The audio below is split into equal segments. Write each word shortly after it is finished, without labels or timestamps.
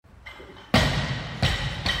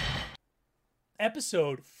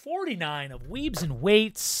episode 49 of Weebs and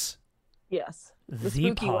Weights. Yes.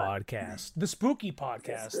 The podcast. The spooky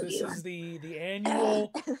podcast. This is the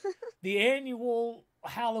annual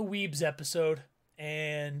Halloweebs episode,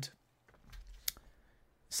 and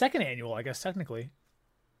second annual, I guess, technically.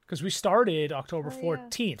 Because we started October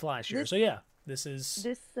 14th last year. So yeah, this I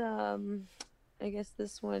guess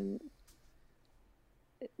this one's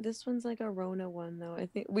like a Rona one, though. I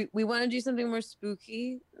think we want to do something more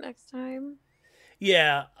spooky next time.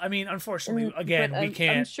 Yeah, I mean, unfortunately, again, we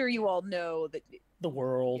can't. I'm sure you all know that the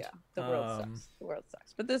world. Yeah, the world sucks. The world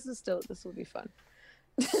sucks. But this will be fun.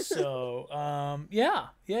 So, yeah.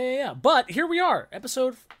 But here we are,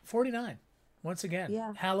 episode 49. Once again,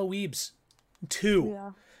 Halloweebs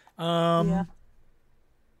 2. Yeah.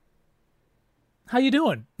 How you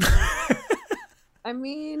doing? I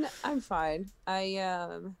mean, I'm fine.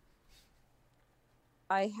 I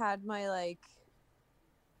had my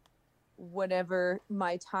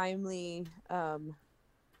my timely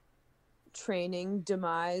training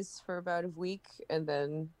demise for about a week, and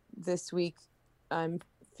then this week I'm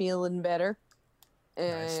feeling better.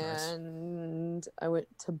 And I went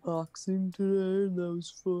to boxing today, and that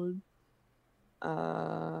was fun.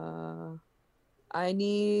 I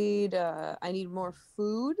need more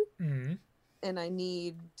food, and I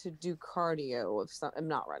need to do cardio if I'm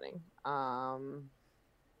not running.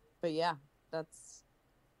 But yeah, that's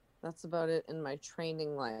about it in my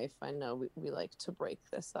training life. I know we like to break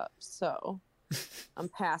this up, so I'm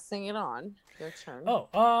passing it on. Your turn.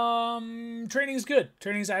 Training is good.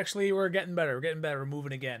 Training's actually, we're getting better. We're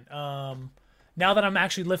moving again. Now that I'm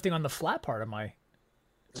actually lifting on the flat part of my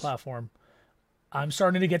platform, I'm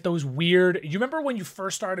starting to get those weird. You remember when you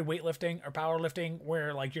first started weightlifting or powerlifting,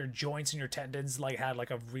 where like your joints and your tendons had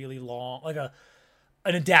a really long,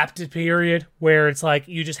 an adapted period where it's like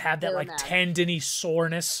you just have that tendony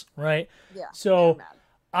soreness, right? Yeah. So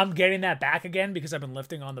I'm getting that back again because I've been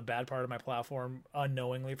lifting on the bad part of my platform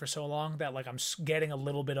unknowingly for so long that I'm getting a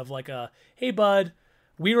little bit of hey bud,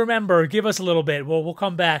 we remember, give us a little bit, we'll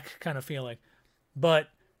come back kind of feeling. But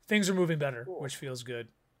things are moving better, which feels good.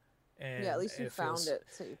 And at least you found it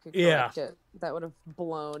so you could correct it. That would have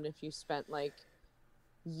blown if you spent into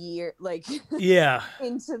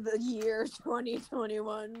the year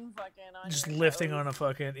 2021 fucking on just lifting on a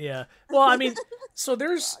fucking well, I mean, so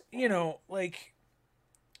there's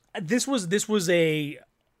this was a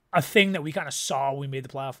thing that we kind of saw when we made the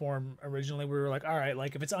platform originally. We were like, all right,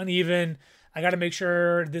 if it's uneven, I got to make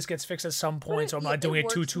sure this gets fixed at some point, so I'm not doing it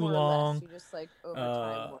too long. You just over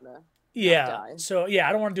time want to so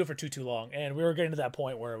I don't want to do it for too long, and we were getting to that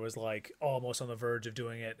point where it was almost on the verge of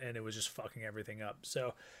doing it, and it was just fucking everything up.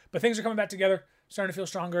 So, but things are coming back together, starting to feel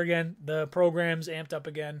stronger again. The program's amped up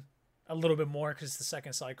again a little bit more because it's the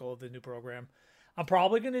second cycle of the new program. I'm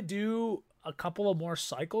probably going to do a couple of more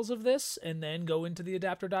cycles of this and then go into the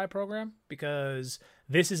Adapt or Die program, because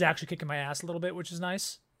this is actually kicking my ass a little bit, which is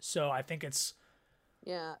nice. So I think it's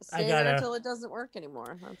stay there until it doesn't work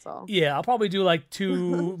anymore. That's all. Yeah, I'll probably do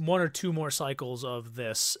one or two more cycles of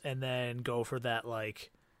this and then go for that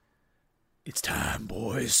it's time,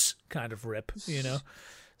 boys kind of rip,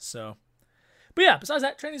 So, but yeah, besides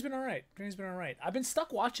that, training's been all right. I've been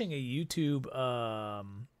stuck watching a YouTube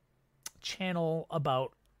channel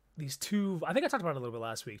about these two. I think I talked about it a little bit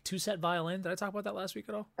last week. Two Set Violin. Did I talk about that last week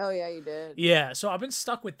at all? Oh yeah, you did. Yeah, so I've been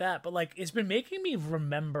stuck with that, but it's been making me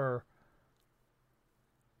remember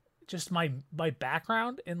just my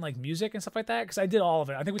background in music and stuff like that, because I did all of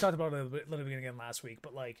it. I think we talked about it a little bit again last week,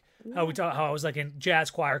 but how I was in jazz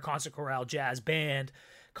choir, concert chorale, jazz band,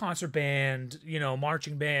 concert band,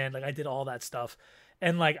 marching band. I did all that stuff,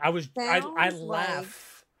 and I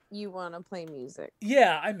laugh. You want to play music?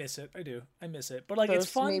 Yeah, I miss it. I do. I miss it, but it's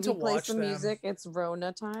fun to play watch some them. Music. It's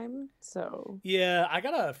Rona time, so yeah, I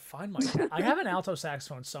gotta find my. I have an alto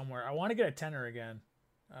saxophone somewhere. I want to get a tenor again.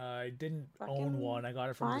 I didn't own one. I got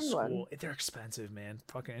it from the school. They're expensive, man.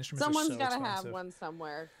 Fucking instruments. Someone's are so gotta expensive. have one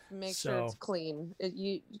somewhere. Make sure it's clean.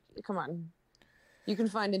 Come on. You can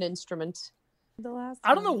find an instrument.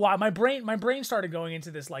 I don't know why my brain started going into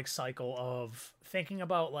this cycle of thinking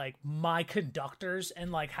about my conductors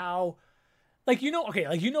and how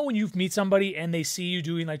when you meet somebody and they see you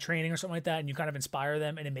doing training or something like that, and you kind of inspire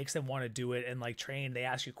them and it makes them want to do it and train. They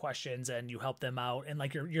ask you questions and you help them out, and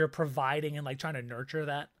you're providing and trying to nurture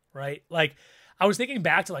that, right? I was thinking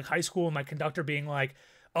back to high school and my conductor being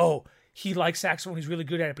oh, he likes saxophone, he's really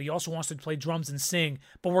good at it, but he also wants to play drums and sing,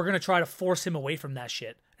 but we're gonna try to force him away from that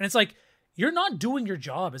shit. And it's you're not doing your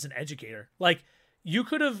job as an educator. You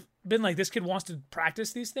could have been like, this kid wants to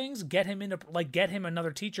practice these things, get him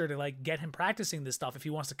another teacher to like get him practicing this stuff if he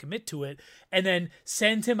wants to commit to it, and then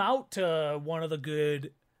send him out to one of the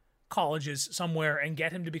good colleges somewhere and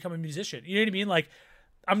get him to become a musician. You know what I mean? Like,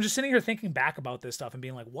 I'm just sitting here thinking back about this stuff and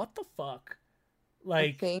being like, what the fuck?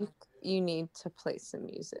 Like, I think you need to play some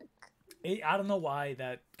music. I don't know why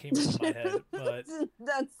that came into my head, but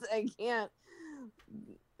I can't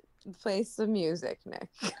play some music, Nick.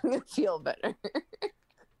 I feel better.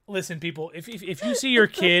 Listen, people, if you see your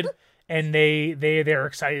kid and they're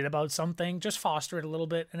excited about something, just foster it a little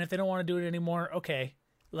bit. And if they don't want to do it anymore, okay.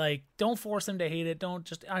 Like, don't force them to hate it. I don't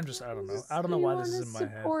know. I don't know why this is in my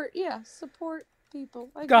head. Yeah, support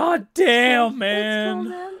people. God damn,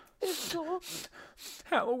 man. It's cool.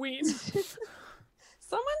 Halloween.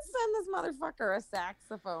 Someone send this motherfucker a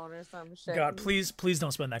saxophone or some shit. God, please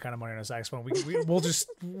don't spend that kind of money on a saxophone.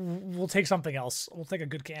 We'll take something else. We'll take a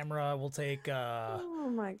good camera. We'll take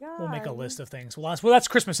oh my God. We'll make a list of things. Well, that's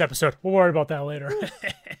Christmas episode. We'll worry about that later.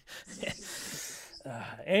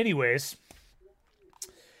 Anyways,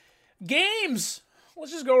 games.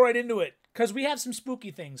 Let's just go right into it. Because we have some spooky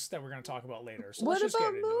things that we're going to talk about later. So what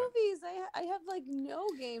about movies? I have like no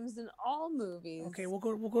games in all movies. Okay, we'll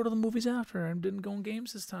go to the movies after. I didn't go in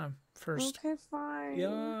games this time first. Okay, fine.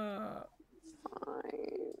 Yeah.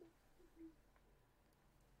 Fine.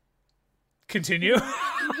 Continue.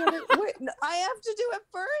 Wait, no, I have to do it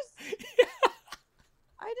first? Yeah.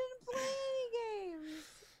 I didn't play any games.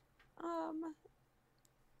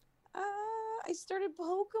 I started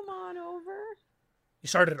Pokemon over. You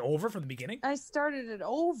started it over from the beginning? I started it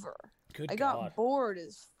over. Good I God. got bored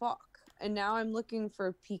as fuck. And now I'm looking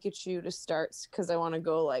for Pikachu to start because I want to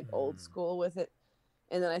go like old school with it.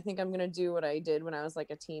 And then I think I'm going to do what I did when I was like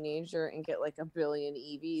a teenager and get like 1 billion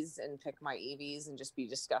Eevees and pick my Eevees and just be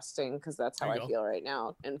disgusting because that's how I feel right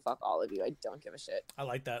now. And fuck all of you. I don't give a shit. I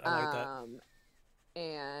like that.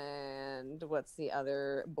 And what's the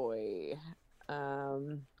other boy?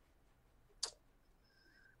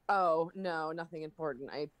 Oh, no, nothing important.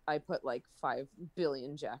 I put like 5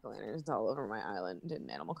 billion jack-o'-lanterns all over my island in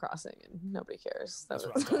Animal Crossing, and nobody cares. That's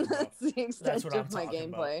what I'm talking about. That's the extent of my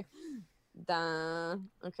gameplay.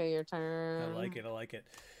 Okay, your turn. I like it.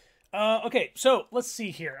 Okay, so let's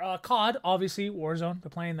see here. COD, obviously, Warzone. They're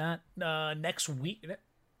playing that next week.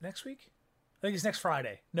 Next week? I think it's next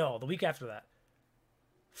Friday. No, the week after that.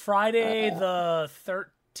 Friday the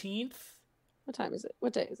 13th. What time is it?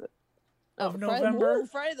 What day is it? Of November.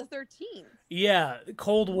 Friday the 13th. Yeah,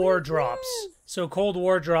 Cold War drops. So Cold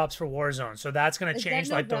War drops for Warzone. So that's going to change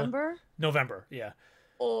that November? November, yeah.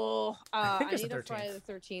 Oh, I think it's need a Friday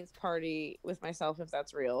the 13th party with myself if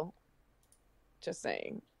that's real. Just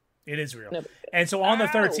saying. It is real. No, and so on the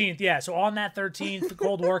 13th, so on that 13th, the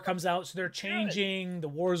Cold War comes out. So they're changing the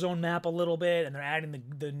Warzone map a little bit, and they're adding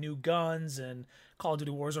the new guns, and Call of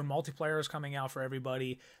Duty Warzone multiplayer is coming out for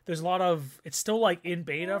everybody. There's a lot of, it's still like in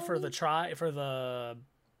beta for the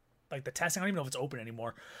testing. I don't even know if it's open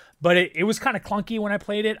anymore, but it was kind of clunky when I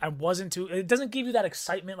played it. It doesn't give you that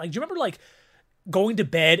excitement. Like, do you remember like going to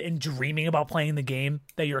bed and dreaming about playing the game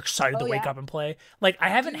that you're excited to wake up and play? Like, I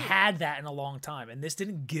haven't had that in a long time, and this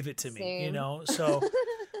didn't give it to me, you know? So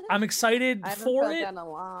I'm excited for it,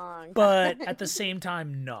 but at the same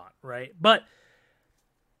time, not, right? But,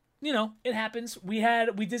 you know, it happens. I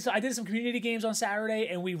did some community games on Saturday,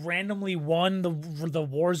 and we randomly won the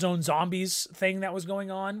Warzone Zombies thing that was going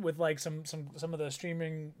on with like some of the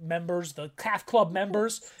streaming members, the CAF Club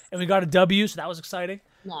members, and we got a W, so that was exciting.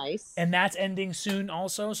 Nice. And that's ending soon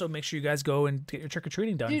also, so make sure you guys go and get your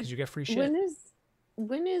trick-or-treating done because you get free shit.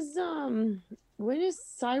 When is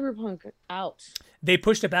Cyberpunk out? They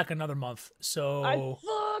pushed it back another month, so I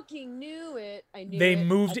fucking knew it. They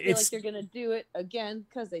moved I feel like they're gonna do it again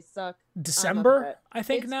because they suck. December, I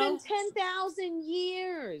think now. It's been 10,000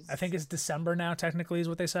 years. I think it's December now. Technically, is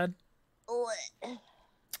what they said.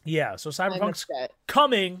 Yeah, so Cyberpunk's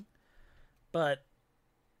coming, but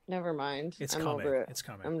never mind. It's I'm coming. Over it. It's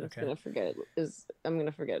coming. I'm just gonna forget it. I'm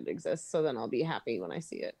gonna forget it exists. So then I'll be happy when I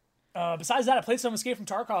see it. Besides that, I played some Escape from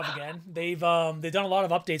Tarkov again. They've done a lot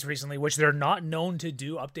of updates recently, which they're not known to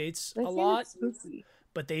do updates a lot,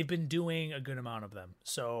 but they've been doing a good amount of them.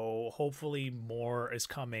 So hopefully more is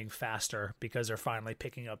coming faster because they're finally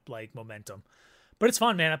picking up like momentum. But it's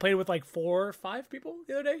fun, man. I played with like 4 or 5 people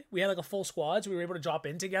the other day. We had like a full squad, so we were able to drop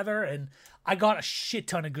in together, and I got a shit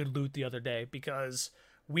ton of good loot the other day because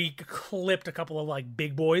we clipped a couple of like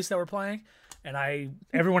big boys that were playing. And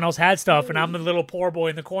everyone else had stuff, and I'm the little poor boy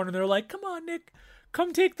in the corner. And they're like, "Come on, Nick,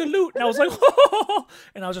 come take the loot." And I was like, "Whoa!"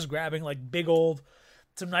 And I was just grabbing like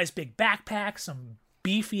some nice big backpacks, some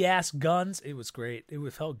beefy ass guns. It was great.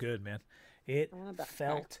 Felt good, man. It I want a backpack,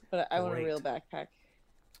 felt but I want a great. real backpack.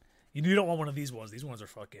 You don't want one of these ones. These ones are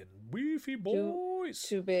fucking beefy boys.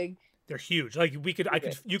 Too big. They're huge. Like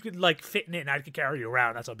you could like fit in it, and I could carry you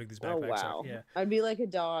around. That's how big these Oh backpacks wow. are. Yeah. I'd be like a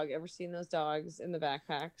dog. Ever seen those dogs in the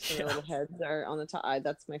backpacks and their little heads are on the top?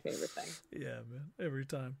 That's my favorite thing. Yeah, man. Every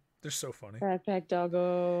time. They're so funny. Backpack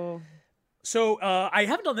doggo. So I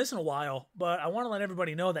haven't done this in a while, but I want to let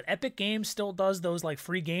everybody know that Epic Games still does those like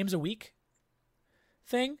free games a week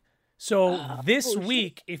thing. So this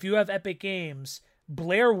week, if you have Epic Games,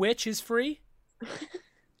 Blair Witch is free,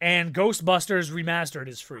 and Ghostbusters Remastered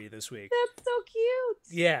is free this week. That's so cute.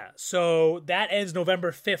 Yeah, so that ends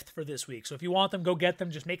November 5th for this week. So if you want them, go get them.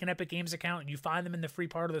 Just make an Epic Games account, and you find them in the free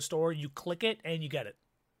part of the store. You click it, and you get it.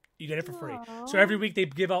 You get it for free. Aww. So every week they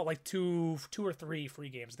give out like two or three free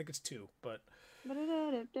games. I think it's 2, but...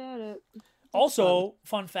 Also,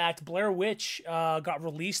 fun fact, Blair Witch got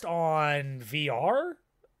released on VR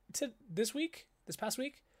this past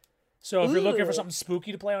week. So if you're looking for something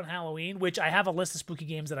spooky to play on Halloween, which I have a list of spooky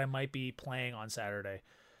games that I might be playing on Saturday.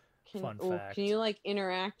 Fun fact. Can you like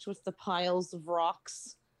interact with the piles of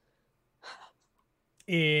rocks?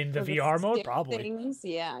 In the VR mode? Probably. Things?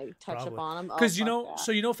 Yeah, you touch up on them. Because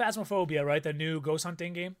so you know Phasmophobia, right? The new ghost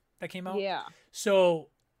hunting game that came out? Yeah. So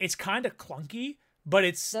it's kind of clunky, but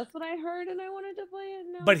that's what I heard, and I wanted to play it.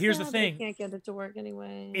 No, but here's the thing: I can't get it to work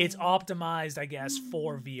anyway. It's optimized, I guess,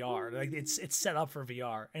 for VR. Like it's set up for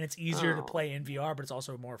VR, and it's easier to play in VR, but it's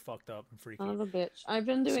also more fucked up and freaky. Son of a bitch! I've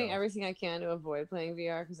been doing everything I can to avoid playing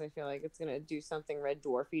VR because I feel like it's gonna do something Red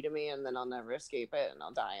Dwarfy to me, and then I'll never escape it, and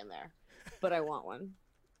I'll die in there. But I want one.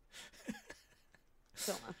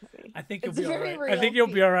 I think you'll be all right. I think you'll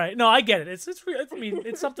be all right. No, I get it. It's I mean,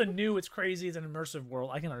 it's something new. It's crazy. It's an immersive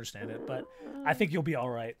world. I can understand it, but I think you'll be all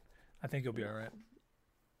right.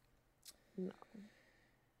 No.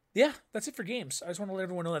 Yeah, that's it for games. I just want to let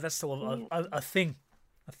everyone know that that's still a thing.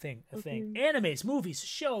 A thing. Animes, movies,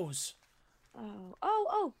 shows.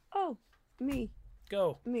 Oh, me.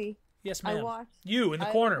 Go. Me. Yes, ma'am. I watched. You in the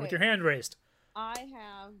corner with your hand raised. I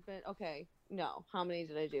have been no. How many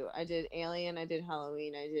did I do? I did Alien. I did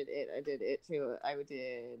Halloween. I did it too. I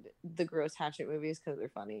did the gross Hatchet movies because they're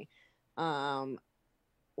funny.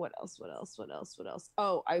 What else?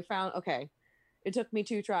 Oh, I found. Okay, it took me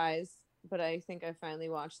 2 tries, but I think I finally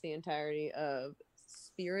watched the entirety of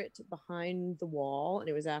Spirit Behind the Wall, and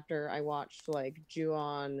it was after I watched like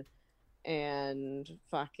Ju-on and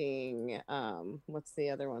fucking what's the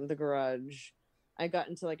other one? The Grudge. I got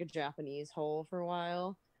into like a Japanese hole for a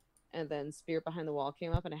while. And then Spirit Behind the Wall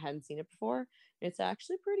came up, and I hadn't seen it before. It's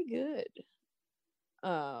actually pretty good.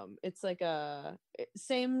 It's like a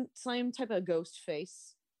same type of ghost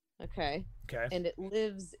face. Okay. And it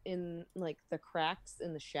lives in like the cracks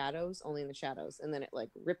in the shadows, only in the shadows, and then it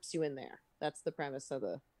like rips you in there. That's the premise of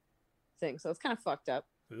the thing. So it's kind of fucked up.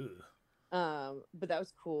 But that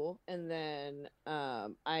was cool. And then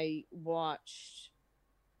I watched.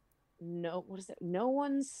 No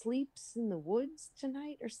one sleeps in the woods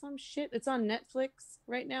tonight or some shit. It's on Netflix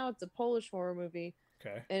right now. It's a Polish horror movie.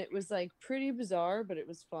 Okay. And it was like pretty bizarre, but it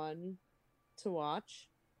was fun to watch.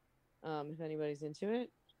 If anybody's into it.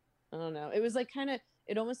 I don't know. It was like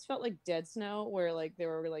it almost felt like Dead Snow, where like there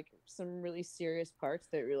were like some really serious parts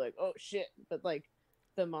that were like, oh shit. But like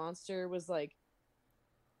the monster was like,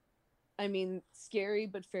 I mean, scary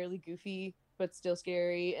but fairly goofy, but still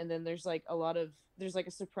scary. And then there's like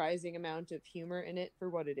a surprising amount of humor in it for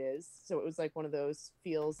what it is. So it was like one of those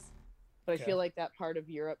feels, but I feel like that part of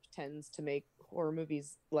Europe tends to make horror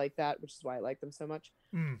movies like that, which is why I like them so much.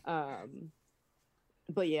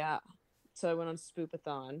 But yeah, so I went on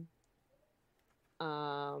Spoopathon.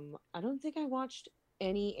 I don't think I watched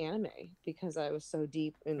any anime because I was so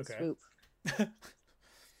deep in Spoop.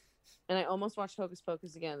 And I almost watched Hocus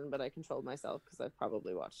Pocus again, but I controlled myself because I've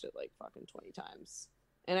probably watched it like fucking 20 times.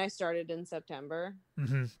 And I started in September.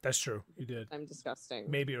 Mm-hmm. That's true. You did. I'm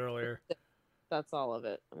disgusting. Maybe earlier. That's all of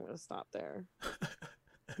it. I'm going to stop there.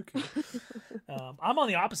 Okay. I'm on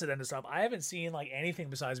the opposite end of stuff. I haven't seen like anything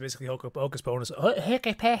besides basically Hocus Pocus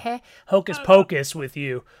with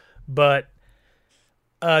you. But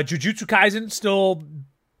Jujutsu Kaisen still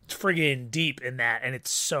friggin' deep in that, and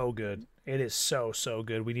it's so good. It is so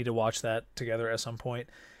good. We need to watch that together at some point.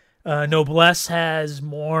 Noblesse has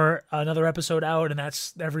another episode out, and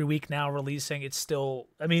that's every week now releasing. It's still,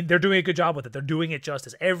 I mean, they're doing a good job with it. They're doing it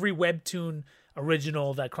justice. Every webtoon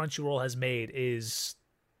original that Crunchyroll has made is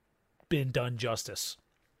been done justice.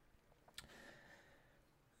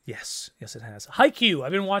 Yes, it has. Haikyuu.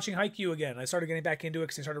 I've been watching Haikyuu again. I started getting back into it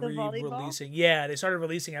because they started releasing. Yeah, they started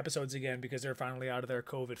releasing episodes again because they're finally out of their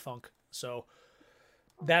COVID funk. So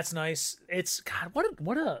That's nice. It's God,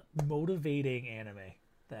 what a motivating anime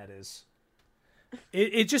that is.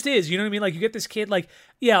 It just is. You know what I mean? Like you get this kid. Like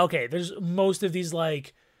yeah, okay. There's most of these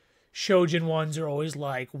like shoujin ones are always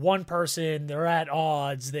like one person. They're at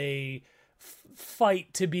odds. They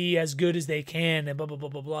fight to be as good as they can and blah blah blah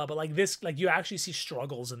blah blah. But like this, like you actually see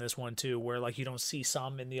struggles in this one too, where like you don't see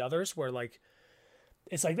some in the others. Where like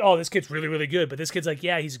it's like, oh, this kid's really, really good. But this kid's like,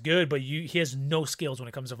 yeah, he's good, but he has no skills when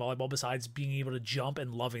it comes to volleyball besides being able to jump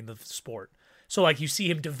and loving the sport. So, like, you see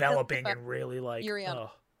him developing and really, like, Yuri on-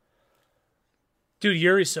 oh. Dude,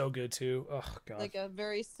 Yuri's so good, too. Oh, God. Like a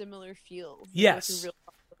very similar feel. Yes. Real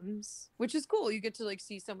problems, which is cool. You get to, like,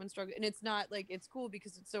 see someone struggle. And it's not, like, it's cool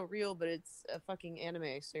because it's so real, but it's a fucking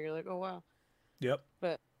anime. So you're like, oh, wow. Yep.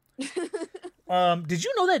 But... did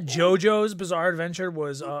you know that JoJo's Bizarre Adventure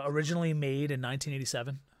was originally made in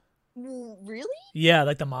 1987? Really? Yeah,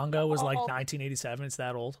 like the manga was like 1987. It's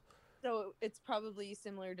that old. So it's probably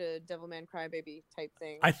similar to Devilman Crybaby type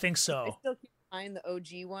thing. I think so. I still can't find the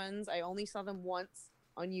OG ones. I only saw them once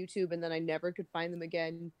on YouTube, and then I never could find them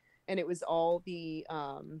again. And it was all the,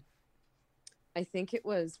 I think it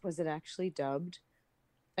was it actually dubbed?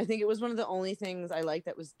 I think it was one of the only things I liked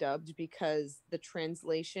that was dubbed because the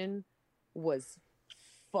translation was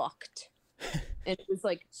fucked. And it was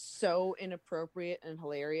like so inappropriate and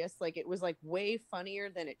hilarious. Like it was like way funnier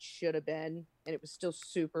than it should have been, and it was still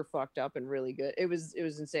super fucked up and really good. It was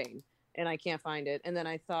insane, and I can't find it. And then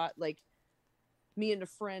I thought, like, me and a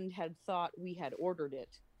friend had thought we had ordered it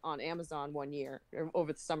on Amazon one year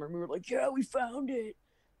over the summer. We were like, yeah, we found it,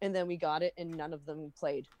 and then we got it, and none of them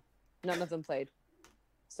played.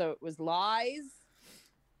 So it was lies.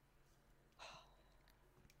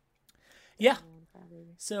 Yeah.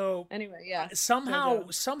 So anyway, yeah.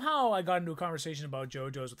 Somehow I got into a conversation about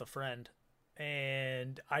JoJo's with a friend,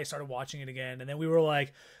 and I started watching it again, and then we were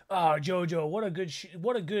like, "Oh, JoJo, what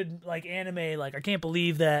a good like anime! Like I can't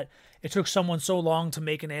believe that it took someone so long to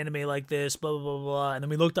make an anime like this." Blah blah blah blah. And then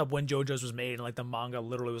we looked up when JoJo's was made, and like the manga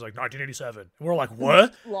literally was like 1987. And we're like,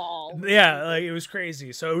 "What?" Yeah, like it was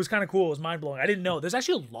crazy. So it was kind of cool. It was mind blowing. I didn't know. There's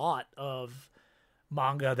actually a lot of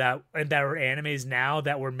manga that are animes now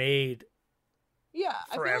that were made. Yeah,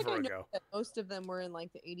 I feel like I know ago. that most of them were in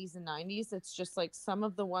like the 80s and 90s. It's just like some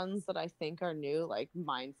of the ones that I think are new, like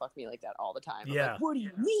mind fuck me like that all the time. I'm yeah. Like, what do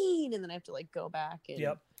you mean? And then I have to like go back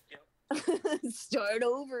and start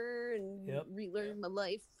over and relearn my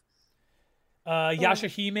life.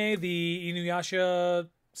 Yashahime, the Inuyasha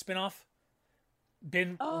spinoff,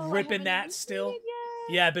 been ripping that still.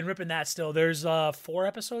 Yeah, I've been ripping that still. There's 4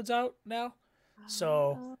 episodes out now.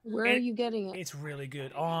 So where are you getting it? It's really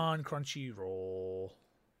good on Crunchyroll.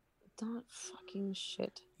 Not fucking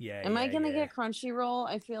shit. Yeah. Am I gonna get Crunchyroll?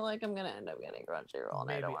 I feel like I'm gonna end up getting Crunchyroll, and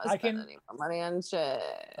I don't want to spend any more money on shit.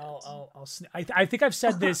 I think I've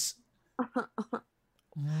said this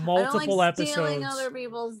multiple I don't like episodes. Stealing other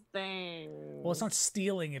people's things. Well, it's not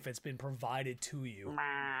stealing if it's been provided to you.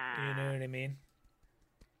 You know what I mean?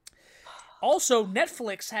 Also,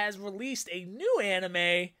 Netflix has released a new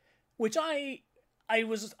anime, which I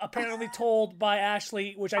was apparently told by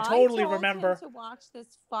Ashley, which I totally remember. Him to watch this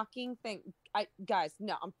fucking thing. Guys,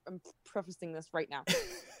 no, I'm prefacing this right now.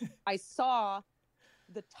 I saw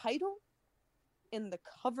the title in the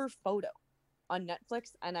cover photo on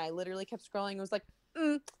Netflix, and I literally kept scrolling. It was like,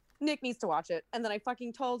 Nick needs to watch it. And then I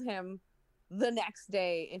fucking told him the next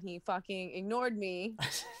day, and he fucking ignored me.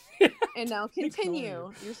 And now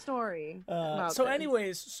continue your story. So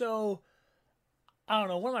I don't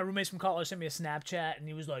know. One of my roommates from college sent me a Snapchat, and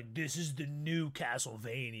he was like, "This is the new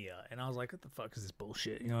Castlevania," and I was like, "What the fuck is this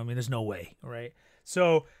bullshit?" You know what I mean? There's no way, right?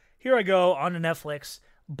 So here I go on to Netflix.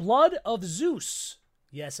 Blood of Zeus.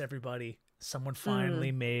 Yes, everybody. Someone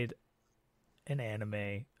finally made an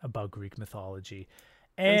anime about Greek mythology,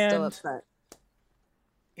 and I'm still upset.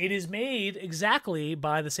 It is made exactly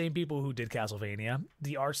by the same people who did Castlevania.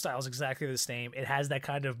 The art style is exactly the same. It has that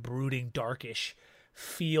kind of brooding, darkish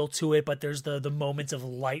feel to it, but there's the moments of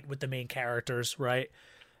light with the main characters, right?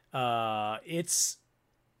 So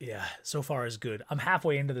far is good. I'm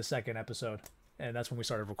halfway into the second episode, and that's when we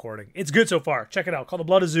started recording. It's good so far. Check it out. Called The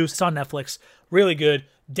Blood of Zeus. It's on Netflix. Really good.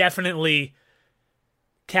 Definitely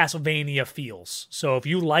Castlevania feels. So if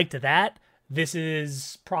you liked that, this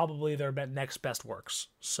is probably their next best works.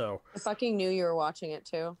 So I fucking knew you were watching it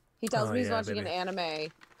too. He tells me he's watching an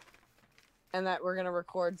anime and that we're gonna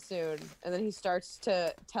record soon. And then he starts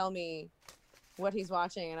to tell me what he's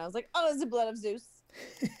watching, and I was like, "Oh, it's The Blood of Zeus."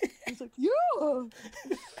 He's like, "Yeah."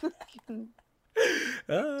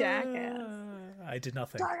 Jackass. I did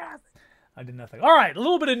nothing. Jackass. I did nothing. All right, a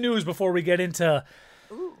little bit of news before we get into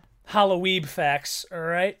Halloween facts, all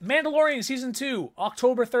right? Mandalorian Season 2,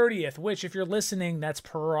 October 30th, which, if you're listening, that's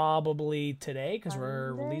probably today because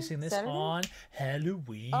we're Monday? releasing this Saturday? on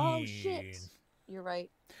Halloween. Oh shit! You're right.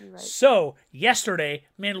 You're right. So, yesterday,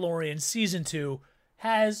 Mandalorian Season 2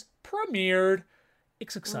 has premiered.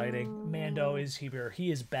 It's exciting. Mando is here. He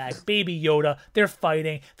is back. Baby Yoda. They're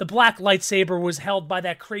fighting. The black lightsaber was held by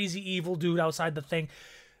that crazy evil dude outside the thing.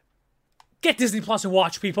 Get Disney Plus and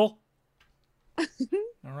watch, people.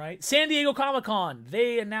 All right. San Diego Comic-Con.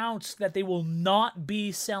 They announced that they will not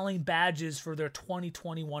be selling badges for their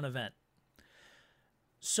 2021 event.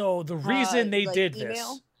 So the reason they did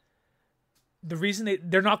this, the reason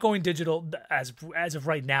they're not going digital as of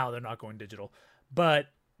right now, they're not going digital, but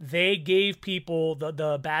they gave people,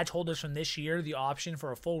 the badge holders from this year, the option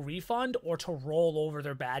for a full refund or to roll over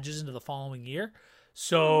their badges into the following year.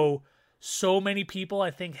 So many people, I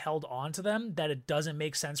think, held on to them that it doesn't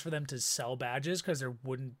make sense for them to sell badges because there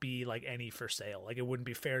wouldn't be like any for sale. Like it wouldn't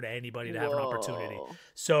be fair to anybody to have an opportunity.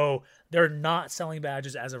 So they're not selling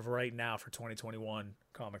badges as of right now for 2021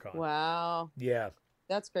 Comic-Con. Wow. Yeah.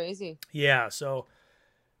 That's crazy. Yeah. So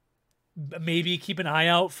maybe keep an eye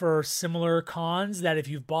out for similar cons that if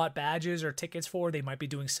you've bought badges or tickets for, they might be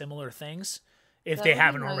doing similar things if That they would be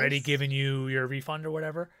haven't already nice. given you your refund or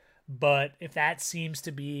whatever. But if that seems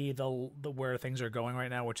to be the where things are going right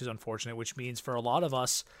now, which is unfortunate, which means for a lot of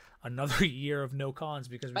us, another year of no cons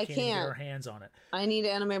because we can't even get our hands on it. I need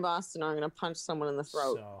Anime Boston or I'm going to punch someone in the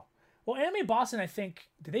throat. So, well, Anime Boston, I think,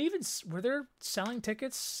 were they selling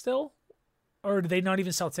tickets still? Or did they not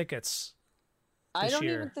even sell tickets? I don't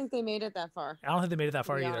year? even think they made it that far. I don't think they made it that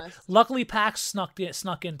far be either. honest. Luckily, PAX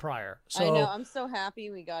snuck in prior. So, I know. I'm so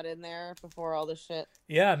happy we got in there before all this shit.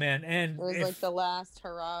 Yeah, man. And It was like the last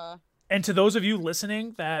hurrah. And to those of you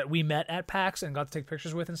listening that we met at PAX and got to take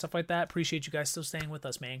pictures with and stuff like that, appreciate you guys still staying with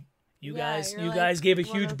us, man. You guys gave a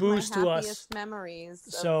huge boost to us. Memories.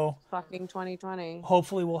 So fucking 2020.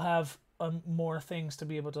 Hopefully, we'll have more things to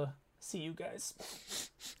be able to see you guys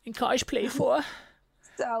in cosplay for.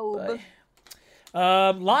 So,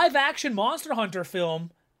 live action Monster Hunter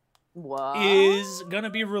film what? is gonna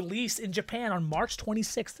be released in Japan on March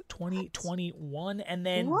 26th, 2021, and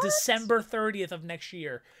then What? December 30th of next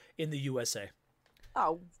year in the USA.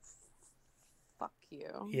 Oh, fuck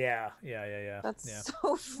you. Yeah. That's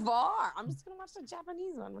so far. I'm just gonna watch the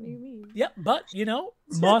Japanese one. What do you mean? Yep, but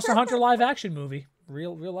Monster Hunter live action movie,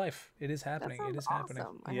 real life. It is happening. That sounds It is awesome.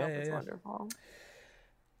 happening. I hope it's wonderful.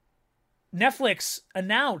 Netflix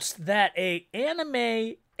announced that an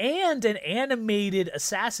anime and an animated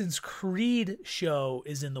Assassin's Creed show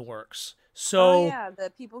is in the works. So yeah, the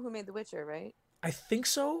people who made The Witcher, right? I think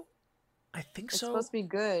so. It's supposed to be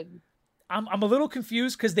good. I'm a little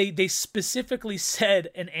confused because they specifically said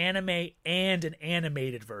an anime and an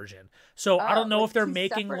animated version. So I don't know like if they're two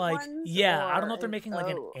making separate like ones, I don't know if or- they're making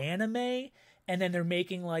like an anime and then they're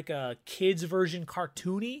making like a kids version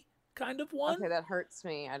cartoony kind of one. Okay, that hurts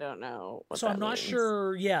me. I don't know. So I'm not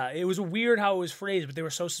sure. Yeah, it was weird how it was phrased, but they were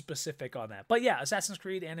so specific on that. But yeah, Assassin's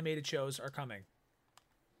Creed animated shows are coming.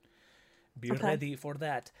 Be ready for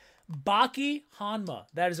that. Baki Hanma.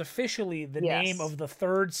 That is officially the name of the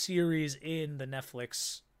third series in the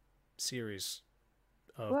Netflix series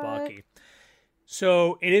of Baki.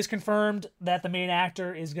 So it is confirmed that the main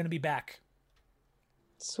actor is going to be back.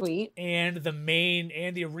 Sweet. And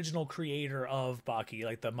the original creator of Baki,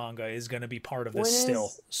 like the manga, is going to be part of this still.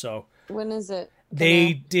 So when is it?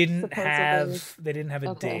 They didn't have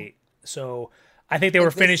a date. So I think they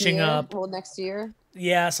were finishing up. Well, next year.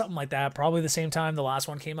 Yeah, something like that. Probably the same time the last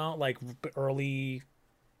one came out, like early.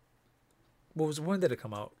 When did it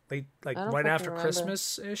come out? Like right after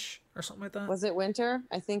Christmas ish or something like that. Was it winter?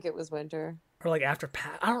 I think it was winter. Or like after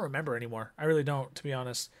I don't remember anymore. I really don't, to be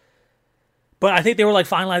honest. But I think they were like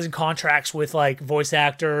finalizing contracts with like voice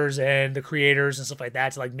actors and the creators and stuff like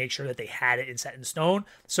that to like make sure that they had it set in stone.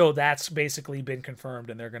 So that's basically been confirmed,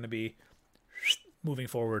 and they're going to be moving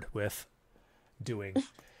forward with doing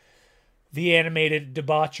the animated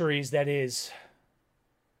debaucheries that is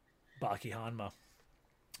Baki Hanma.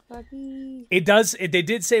 Baki. They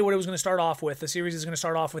did say what it was going to start off with. The series is going to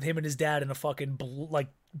start off with him and his dad in a fucking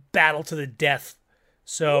battle to the death.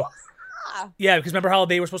 So. Yeah, because remember how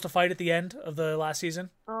they were supposed to fight at the end of the last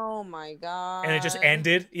season? Oh my god. And it just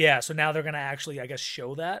ended? Yeah, so now they're going to actually, I guess,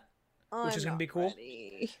 show that, which is going to be cool.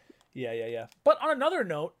 Ready. Yeah. But on another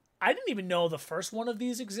note, I didn't even know the first one of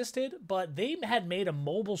these existed, but they had made a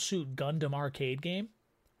Mobile Suit Gundam arcade game.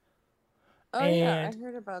 Oh, yeah, I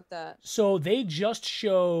heard about that. So they just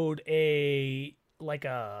showed a like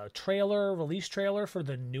a release trailer for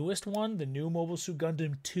the newest one, the new Mobile Suit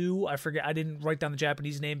Gundam 2. I forget, I didn't write down the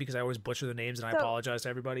Japanese name because I always butcher the names and I apologize to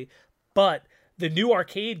everybody. But the new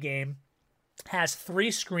arcade game has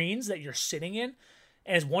 3 screens that you're sitting in,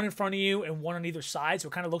 and it's one in front of you and one on either side, so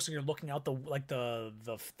it kind of looks like you're looking out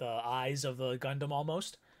the eyes of the Gundam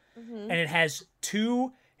almost. And it has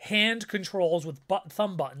 2 hand controls with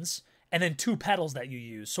thumb buttons, and then 2 pedals that you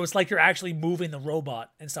use. So it's like you're actually moving the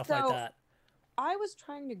robot and stuff like that. I was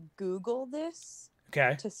trying to Google this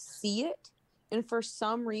to see it, and for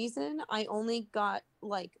some reason, I only got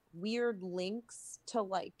like weird links to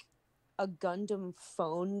like a Gundam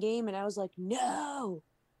phone game, and I was like, no,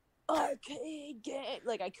 arcade game.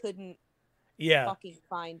 Like I couldn't fucking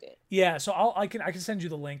find it. Yeah, so I can send you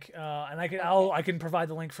the link, and I can provide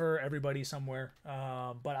the link for everybody somewhere.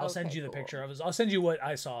 But I'll send you the picture. I'll send you what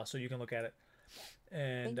I saw so you can look at it.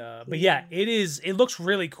 And but yeah, it looks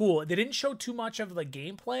really cool. They didn't show too much of the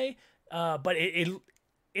gameplay, but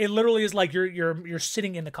it literally is like you're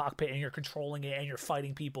sitting in the cockpit and you're controlling it and you're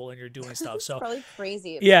fighting people and you're doing stuff. So it's probably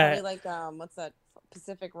crazy. It's probably like what's that,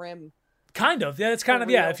 Pacific Rim? Kind of, yeah. It's kind of,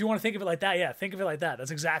 yeah. If you want to think of it like that, yeah, think of it like that.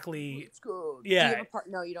 That's exactly. It's good. Yeah. Do you have a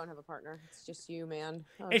no, you don't have a partner. It's just you, man.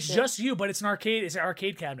 It's just you, but it's an arcade. It's an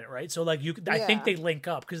arcade cabinet, right? So like I think they link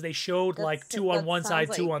up because they showed like 2 on one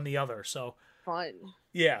side, 2 on the other. So fun.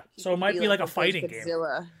 Yeah. So it might be like a fighting game.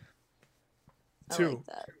 Too. Like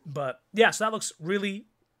that. But yeah, so that looks really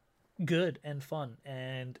good and fun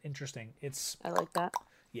and interesting. I like that.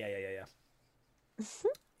 Yeah.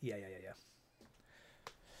 Yeah.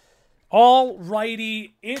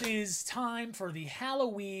 Alrighty, it is time for the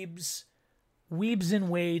Halloweebs, Weebs and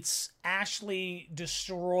Waits. Ashley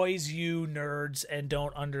destroys you nerds and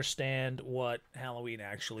don't understand what Halloween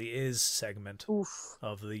actually is segment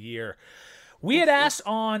of the year. We had asked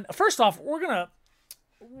on, first off,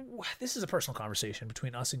 this is a personal conversation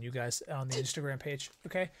between us and you guys on the Instagram page,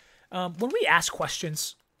 okay? When we ask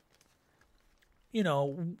questions, you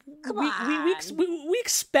know, we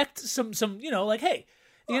expect some, you know, like, hey,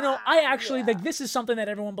 you know, I actually like this is something that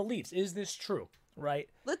everyone believes. Is this true? Right?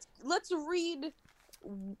 Let's read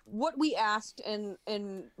what we asked and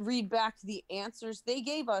read back the answers they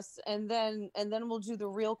gave us, and then we'll do the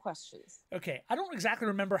real questions. Okay. I don't exactly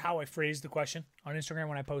remember how I phrased the question on Instagram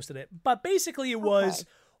when I posted it, but basically it was,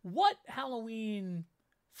 what Halloween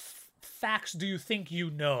facts do you think you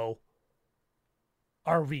know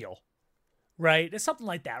are real? Right? It's something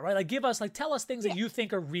like that, right? Like tell us things that you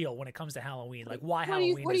think are real when it comes to Halloween. Like why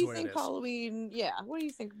Halloween is what it is. What do you think Halloween, what do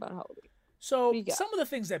you think about Halloween? So some of the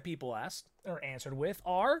things that people asked or answered with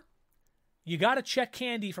are, you got to check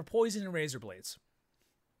candy for poison and razor blades.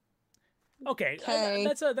 Okay.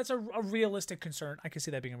 That's a realistic concern. I can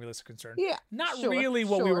see that being a realistic concern. Yeah. Not really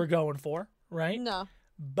what we were going for, right? No.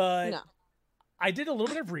 But I did a little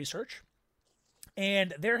bit of research,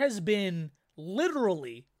 and there has been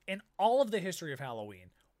literally, in all of the history of Halloween,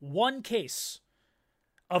 one case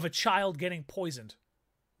of a child getting poisoned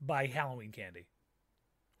by Halloween candy.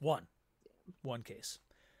 One case.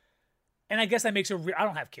 And I guess that makes it I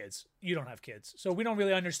don't have kids. You don't have kids. So we don't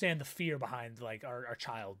really understand the fear behind like our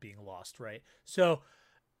child being lost, right? So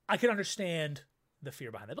I can understand the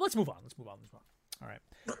fear behind that. But let's move on. All right.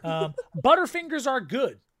 Butterfingers are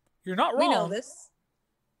good. You're not wrong. We know this.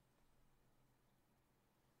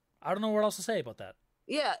 I don't know what else to say about that.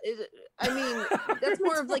 Yeah, I mean, that's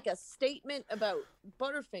more of like a statement about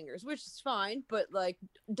Butterfingers, which is fine, but like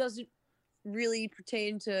doesn't really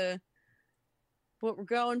pertain to what we're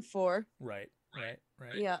going for. Right.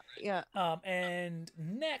 Yeah. And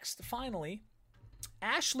next, finally,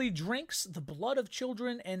 Ashley drinks the blood of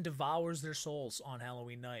children and devours their souls on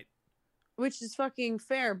Halloween night. Which is fucking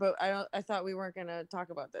fair, but I thought we weren't gonna talk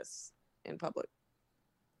about this in public.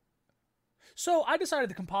 So I decided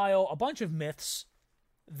to compile a bunch of myths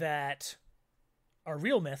that are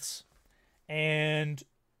real myths and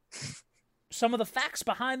some of the facts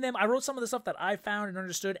behind them. I wrote some of the stuff that I found and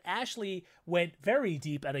understood. Ashley went very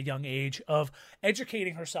deep at a young age of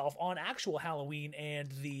educating herself on actual Halloween and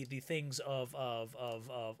the things of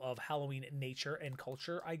Halloween nature and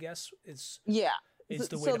culture, I guess is the way to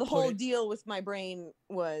put it. So the whole deal with my brain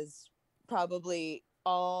was probably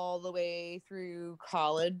all the way through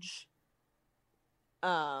college.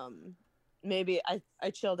 Maybe I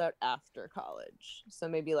chilled out after college, so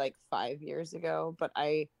maybe like 5 years ago, but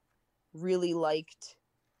I really liked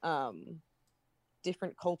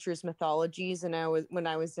different cultures' mythologies, and when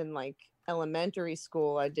I was in like elementary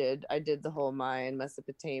school, I did the whole Mayan,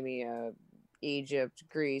 Mesopotamia, Egypt,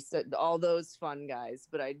 Greece, all those fun guys,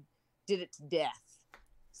 but I did it to death.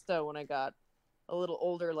 So when I got a little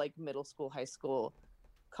older, like middle school, high school,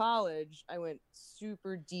 college, I went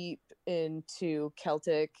super deep into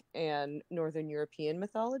Celtic and Northern European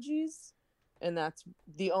mythologies, and that's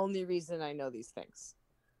the only reason I know these things.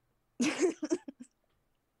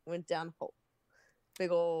 Went down a hole,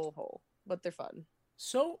 big old hole, but they're fun.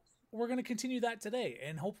 So we're going to continue that today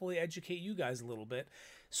and hopefully educate you guys a little bit.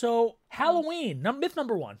 So Halloween, myth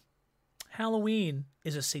number one. Halloween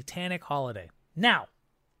is a satanic holiday. Now,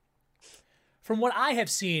 from what I have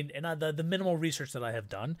seen and the minimal research that I have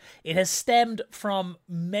done, it has stemmed from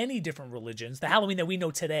many different religions. The Halloween that we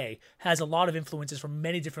know today has a lot of influences from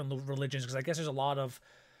many different religions, because I guess there's a lot of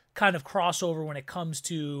kind of crossover when it comes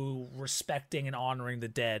to respecting and honoring the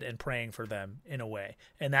dead and praying for them in a way.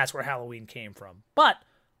 And that's where Halloween came from. But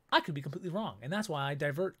I could be completely wrong. And that's why I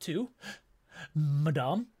divert to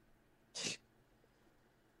Madame.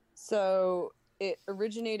 So it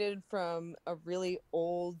originated from a really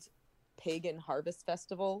old pagan harvest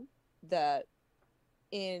festival that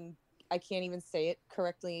I can't even say it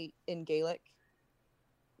correctly in Gaelic,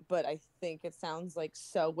 but I think it sounds like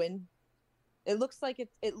Samhain. It looks like it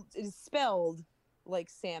is spelled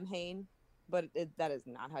like Samhain, but that is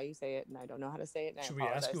not how you say it, and I don't know how to say it. And Should I we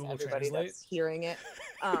ask apologize Google to everybody Translate? that's hearing it,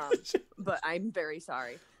 but I'm very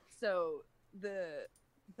sorry. So the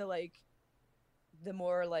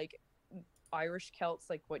more like Irish Celts,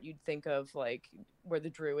 like what you'd think of like where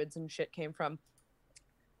the Druids and shit came from,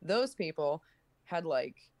 those people had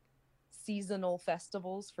like seasonal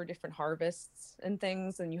festivals for different harvests and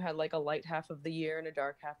things, and you had like a light half of the year and a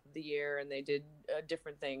dark half of the year, and they did a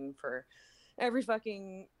different thing for every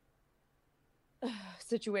fucking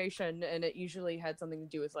situation, and it usually had something to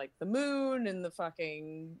do with like the moon and the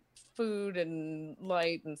fucking food and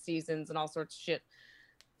light and seasons and all sorts of shit.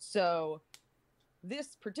 So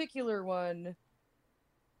this particular one,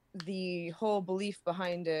 the whole belief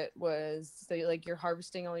behind it was that like you're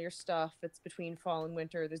harvesting all your stuff, it's between fall and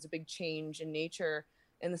winter, there's a big change in nature,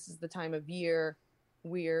 and this is the time of year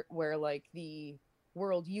where like the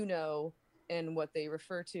world and what they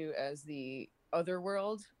refer to as the other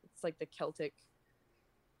world, it's like the Celtic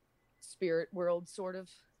spirit world sort of,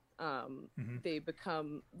 they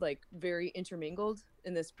become like very intermingled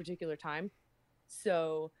in this particular time.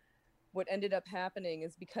 So what ended up happening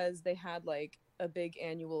is because they had like a big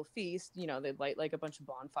annual feast, they'd light like a bunch of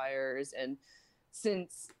bonfires, and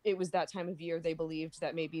since it was that time of year, they believed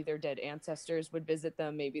that maybe their dead ancestors would visit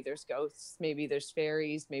them, maybe there's ghosts, maybe there's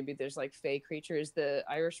fairies, maybe there's like fae creatures. The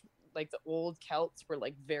Irish, like the old Celts, were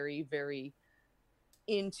like very, very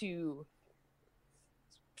into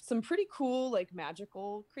some pretty cool like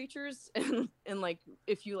magical creatures, and like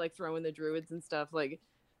if you like throw in the Druids and stuff, like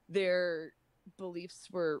their beliefs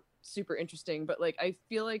were super interesting. But like I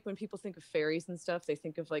feel like when people think of fairies and stuff, they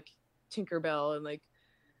think of like Tinkerbell and like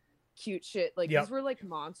cute shit, like these were like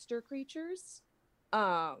monster creatures.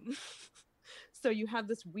 So you have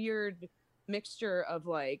this weird mixture of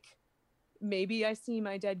like, maybe I see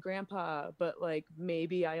my dead grandpa, but like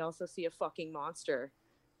maybe I also see a fucking monster.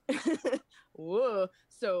 Whoa.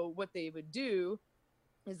 So what they would do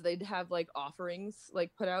is they'd have like offerings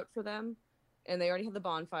like put out for them, and they already have the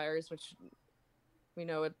bonfires, which we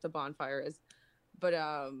know what the bonfire is, but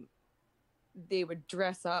they would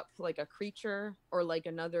dress up like a creature or like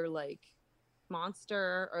another like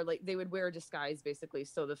monster, or like they would wear a disguise basically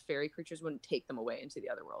so the fairy creatures wouldn't take them away into the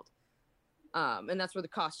other world. And that's where the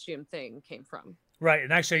costume thing came from. Right,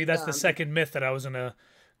 and actually that's the second myth that I was gonna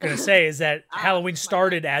say, is that Halloween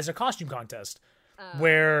started as a costume contest,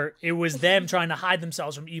 where it was them trying to hide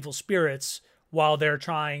themselves from evil spirits while they're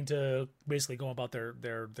trying to basically go about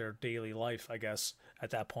their daily life, I guess,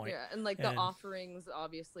 at that point. Yeah, and like the offerings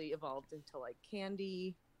obviously evolved into like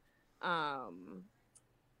candy.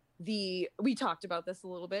 We talked about this a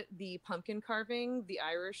little bit. The pumpkin carving, the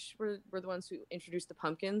Irish were the ones who introduced the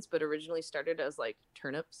pumpkins, but originally started as like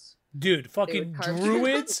turnips. Dude, fucking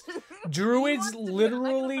Druids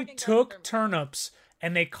literally took turnips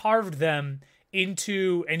and they carved them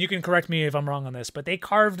into, and you can correct me if I'm wrong on this, but they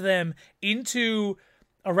carved them into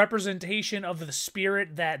a representation of the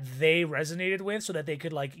spirit that they resonated with, so that they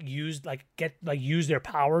could like use their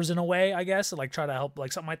powers in a way, I guess, and like try to help,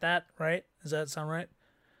 like something like that, right? Does that sound right?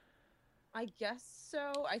 I guess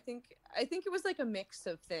so. I think it was like a mix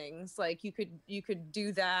of things. Like you could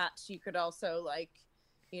do that. You could also like,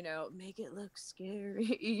 make it look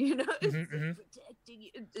scary. Protecting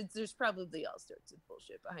you. There's probably all sorts of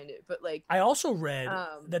bullshit behind it. But like, I also read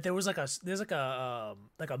that there's like a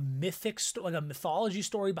mythology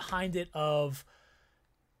story behind it of,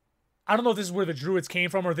 I don't know if this is where the Druids came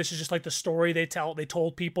from, or this is just like the story they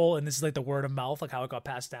told people, and this is like the word of mouth, like how it got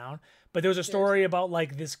passed down. But there was a story about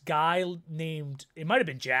like this guy named, it might have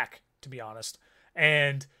been Jack, to be honest,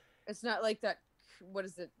 And It's not like that. What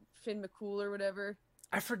is it? Finn McCool or whatever.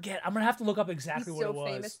 I forget. I'm gonna have to look up exactly He's what so it was.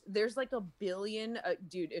 famous. There's like a billion,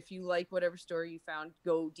 dude. If you like whatever story you found,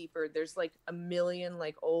 go deeper. There's like a million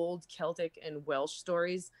like old Celtic and Welsh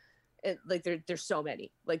stories. Like there's so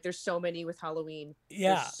many. Like there's so many with Halloween.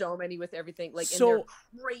 Yeah. There's so many with everything. Like So- and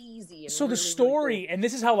they're crazy. And So the really, story, really and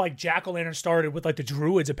this is how like jack-o'-lantern started with like the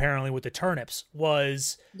druids apparently with the turnips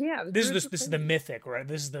was. cool. Yeah. This Druids is were the crazy. mythic, right?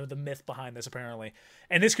 This is the myth behind this apparently,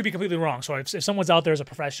 and this could be completely wrong. So if someone's out there as a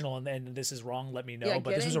professional and this is wrong, let me know. Yeah, but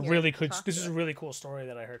get this was a in here. really good. Talk This to is a us. really cool story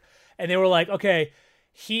that I heard, and they were like, okay,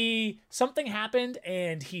 something happened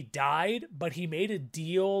and he died, but he made a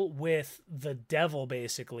deal with the devil,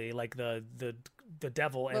 basically, like the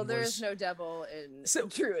devil. Well, and there was, is no devil in So-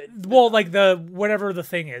 Druids. well, like the whatever the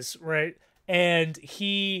thing is, right? And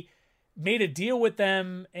he made a deal with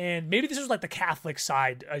them, and maybe this was like the Catholic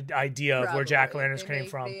side idea of where jack o' lanterns came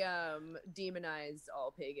from. They demonize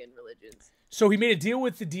all pagan religions. So he made a deal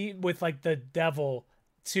with with like the devil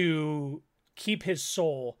to keep his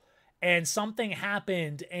soul, and something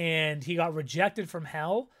happened, and he got rejected from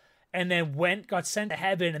hell, and then got sent to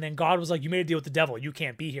heaven, and then God was like, "You made a deal with the devil. You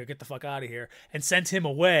can't be here. Get the fuck out of here," and sent him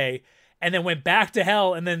away. And then went back to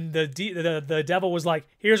hell, and then the devil was like,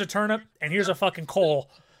 "Here's a turnip, and here's a fucking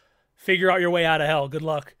coal. Figure out your way out of hell. Good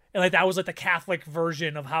luck." And like that was like the Catholic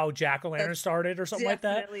version of how jack o' lantern That's started, or something like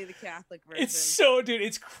that. Definitely the Catholic version. It's so, dude,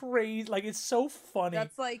 it's crazy. Like it's so funny.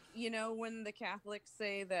 That's like, when the Catholics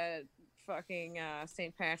say that fucking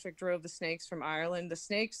St. Patrick drove the snakes from Ireland. The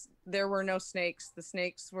snakes, there were no snakes. The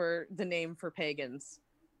snakes were the name for pagans.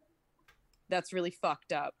 That's really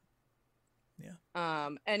fucked up. Yeah.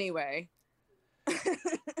 Anyway.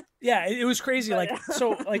 Yeah, it was crazy. But- Like,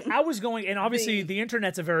 so, like, I was going, and obviously the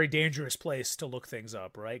internet's a very dangerous place to look things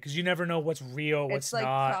up, right? Because you never know what's real, what's it's like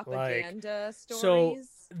not. propaganda so stories.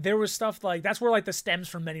 there was stuff like that's where like the stems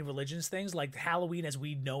from many religions things, like Halloween as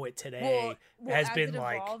we know it today, has as been it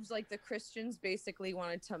like. evolved, like the Christians basically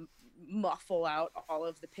wanted to muffle out all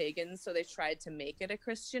of the pagans, so they tried to make it a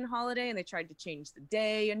Christian holiday, and they tried to change the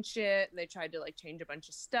day and shit, and they tried to like change a bunch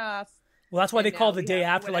of stuff. Well, that's why and they call now the we day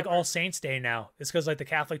have after like whatever. All Saints Day now. It's because like the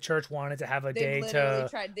Catholic Church wanted to have a They day literally to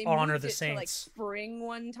tried. They honor moved the it to like saints. spring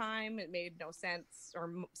one time. It made no sense, or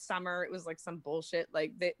summer. It was like some bullshit.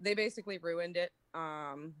 Like they basically ruined it.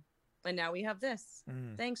 And now we have this.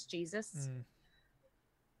 Mm. Thanks, Jesus.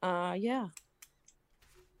 Mm. Yeah.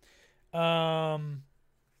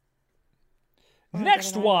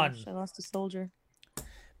 Next one. I lost a soldier.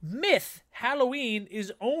 Myth: Halloween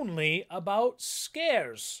is only about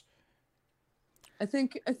scares. I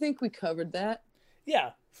think we covered that.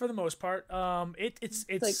 Yeah, for the most part. like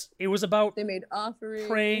it was about They made offerings,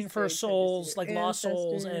 praying they for tried to see souls, their like lost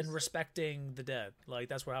souls, ancestors. and respecting the dead. Like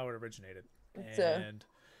that's how it originated. It's a- And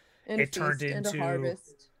And a it turned feast and a into-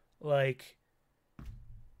 harvest. like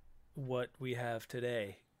what we have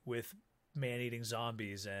today with man-eating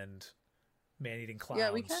zombies and man-eating clowns.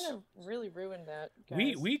 Yeah, we kind of really ruined that.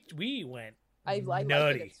 Guys. we went I like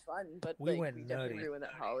nutty. it. It's fun, but We like, went we definitely nutty. ruined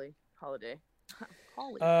that holiday.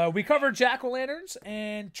 Holly. We covered jack-o'-lanterns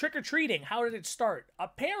and trick-or-treating. How did it start?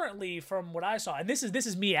 Apparently, from what I saw, and this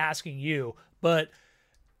is me asking you, but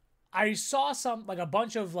I saw like a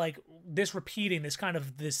bunch of like this repeating, this kind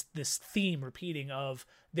of this theme repeating of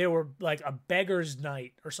there were like a beggar's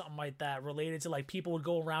night or something like that related to like people would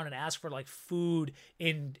go around and ask for like food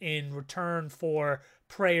in return for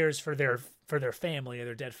prayers for their family or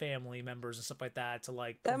their dead family members and stuff like that to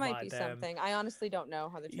like that provide might be them. something. I honestly don't know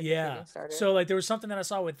how the trick or Yeah. treating started. So like there was something that I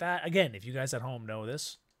saw with that. Again, if you guys at home know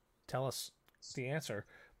this, tell us the answer.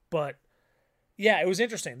 But yeah, it was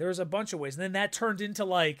interesting. There was a bunch of ways. And then that turned into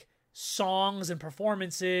like songs and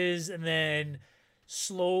performances and then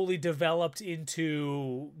slowly developed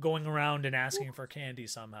into going around and asking for candy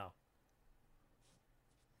somehow.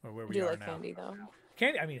 Or where I we do are like now. candy though.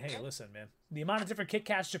 Candy, I mean, hey, listen, man. The amount of different Kit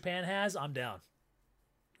Kats Japan has, I'm down.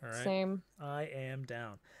 All right. Same. I am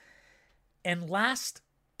down. And last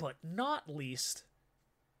but not least,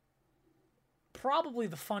 probably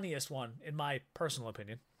the funniest one, in my personal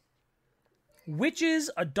opinion. Witches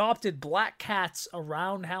adopted black cats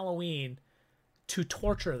around Halloween to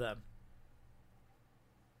torture them.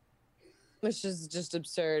 Which is just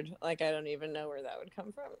absurd. Like, I don't even know where that would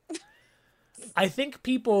come from. I think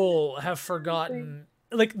people have forgotten.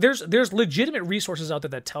 Like, there's legitimate resources out there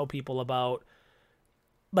that tell people about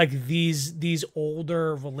like these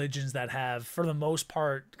older religions that have, for the most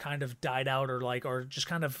part, kind of died out or just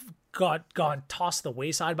kind of gone tossed to the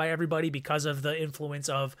wayside by everybody because of the influence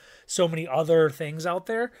of so many other things out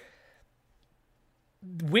there.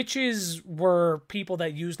 witches were people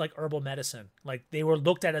that used like herbal medicine. Like they were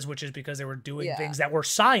looked at as witches because they were doing things that were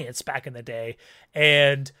science back in the day,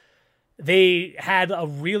 and they had a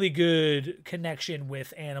really good connection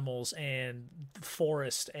with animals and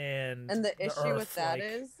forest and the issue earth, with that like,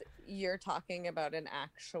 is you're talking about an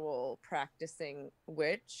actual practicing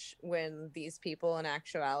witch when these people in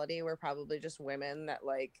actuality were probably just women that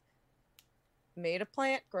like made a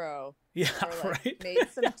plant grow, or like right, made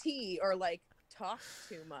some tea, or like talked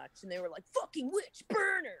too much, and they were like, fucking witch,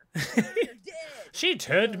 burn her, burn her dead. She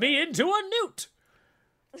turned me into a newt.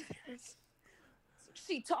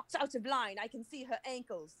 She talks out of line. I can see her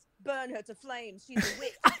ankles. Burn her to flames. She's a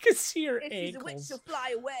witch. I can see her if ankles. She's a witch, she'll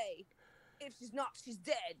fly away. If she's not, she's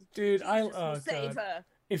dead. Dude, Jesus will save her.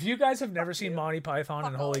 If you guys have never seen Monty Python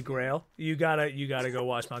and Holy Grail, you gotta go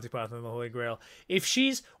watch Monty Python and the Holy Grail. If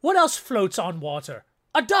she's, what else floats on water?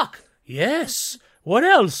 A duck. Yes. What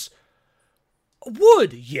else?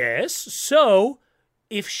 Wood. Yes. So,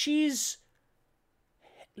 if she's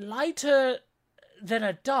lighter than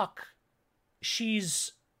a duck,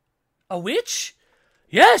 she's a witch?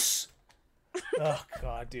 Yes. Oh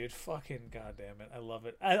god, dude, fucking goddamn it, I love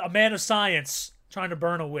it. A man of science trying to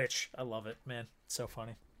burn a witch. I love it, man. It's so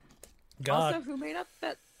funny. God. Also, who made up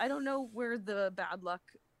that? I don't know where the bad luck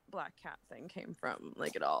black cat thing came from,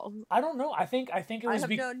 like at all. I don't know. I think it was. I have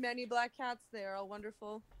known many black cats. They are all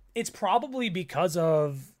wonderful. It's probably because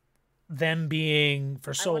of them being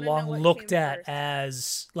for so long looked at first.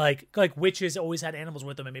 as like witches always had animals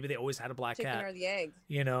with them, and maybe they always had a black Chicken cat. or the egg.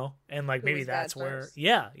 You know, and like Who maybe was that's bad where. first?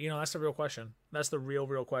 Yeah, you know, that's the real question. That's the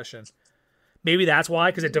real question. Maybe that's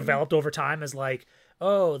why, because it developed over time as like,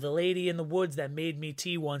 oh, the lady in the woods that made me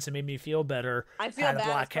tea once and made me feel better. I feel had bad. a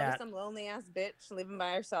black It's probably cat. some lonely ass bitch living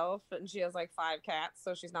by herself, and she has like 5 cats,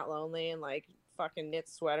 so she's not lonely, and like fucking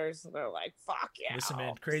knits sweaters. They're like, fuck yeah. Listen,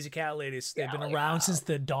 man, crazy cat ladies. They've been Yeah. around since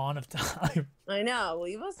the dawn of time. I know.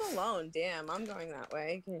 Leave us alone. Damn, I'm going that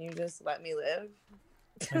way. Can you just let me live?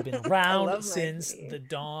 They've been I around love my since city. the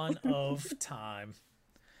dawn of time.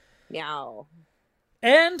 Meow.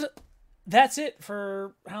 And that's it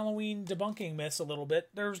for Halloween debunking myths a little bit.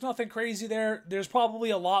 There's nothing crazy there. There's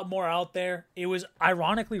probably a lot more out there. It was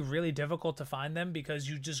ironically really difficult to find them because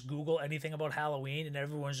you just Google anything about Halloween and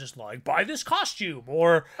everyone's just like, buy this costume,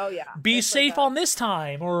 or Oh yeah. be It's safe like that. on this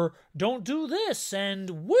time, or don't do this,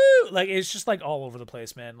 and woo! Like, it's just like all over the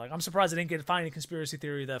place, man. Like, I'm surprised I didn't find a conspiracy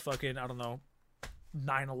theory that fucking, I don't know,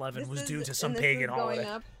 9/11 was due to some pagan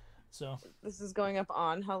holiday. So, This is going up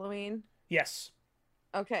on Halloween. yes.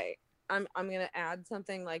 Okay. I'm gonna add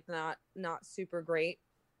something like not super great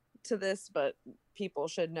to this, but people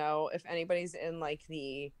should know. If anybody's in like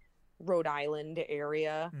the Rhode Island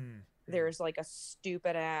area, there's like a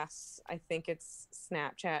stupid ass, I think it's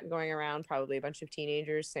Snapchat going around, probably a bunch of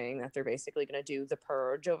teenagers saying that they're basically gonna do the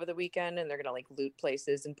purge over the weekend and they're gonna like loot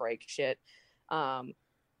places and break shit.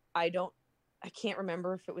 I can't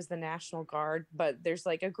remember if it was the National Guard, but there's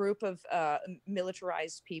like a group of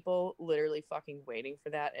militarized people literally fucking waiting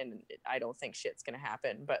for that, and I don't think shit's gonna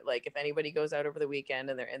happen. But like, if anybody goes out over the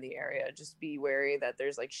weekend and they're in the area, just be wary that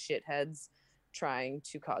there's like shitheads trying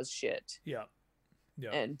to cause shit. Yeah.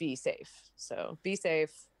 And be safe. So be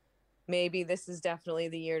safe. Maybe this is definitely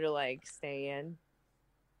the year to like stay in,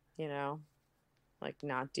 you know, like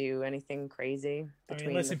not do anything crazy. I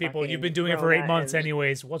mean, listen, people, you've been doing it for 8 months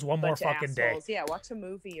anyways. What's one more fucking day? Yeah, watch a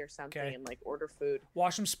movie or something and like order food.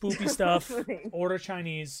 Watch some spoopy stuff, order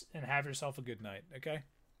Chinese, and have yourself a good night, okay?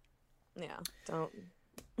 Yeah,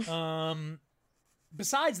 don't.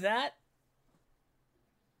 Besides that,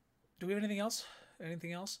 do we have anything else?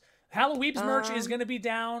 Anything else? Halloween's merch is going to be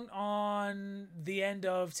down on the end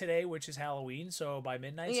of today, which is Halloween, so by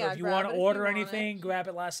midnight. Yeah, so if you want to order anything, grab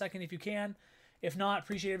it last second if you can. If not,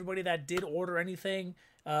 appreciate everybody that did order anything.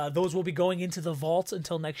 Those will be going into the vault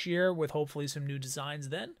until next year with hopefully some new designs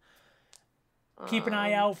then. Keep an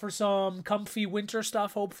eye out for some comfy winter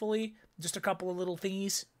stuff, hopefully. Just a couple of little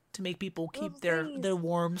thingies to make people keep their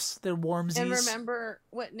warmsies. And remember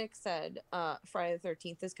what Nick said, Friday the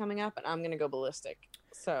 13th is coming up, and I'm going to go ballistic.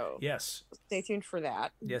 So yes, stay tuned for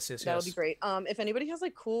that. Yes. That'll be great. If anybody has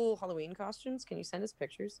like cool Halloween costumes, can you send us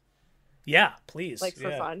pictures? Yeah, please. Like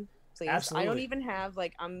for fun. Please. Absolutely. I don't even have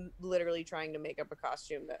like, I'm literally trying to make up a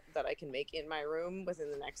costume that I can make in my room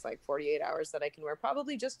within the next like 48 hours that I can wear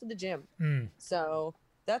probably just to the gym. So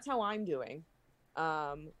that's how I'm doing.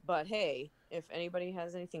 But hey, if anybody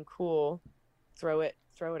has anything cool, throw it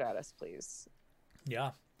at us, please.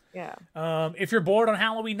 Yeah. Yeah. If you're bored on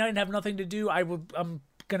Halloween night and have nothing to do, I'm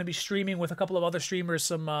gonna be streaming with a couple of other streamers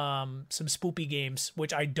some spoopy games,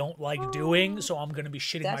 which I don't like doing, so I'm gonna be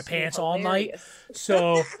shitting my pants all night.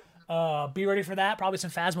 So Be ready for that. Probably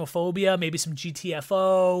some Phasmophobia, maybe some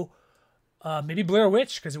GTFO, maybe Blair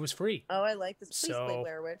Witch because it was free. Oh, I like this. Please play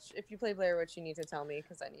Blair Witch. If you play Blair Witch, you need to tell me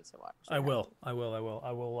because I need to watch. I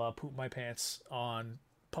will poop my pants on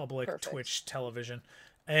public Twitch television.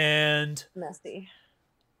 And messy.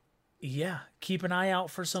 Yeah, keep an eye out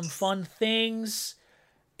for some fun things.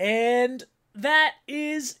 And that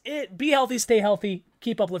is it. Be healthy, stay healthy,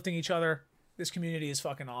 keep uplifting each other. This community is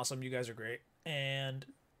fucking awesome. You guys are great. And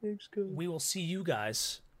we will see you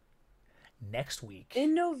guys next week.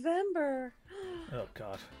 In November. Oh,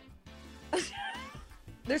 God.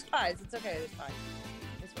 There's pies. It's okay. There's pies.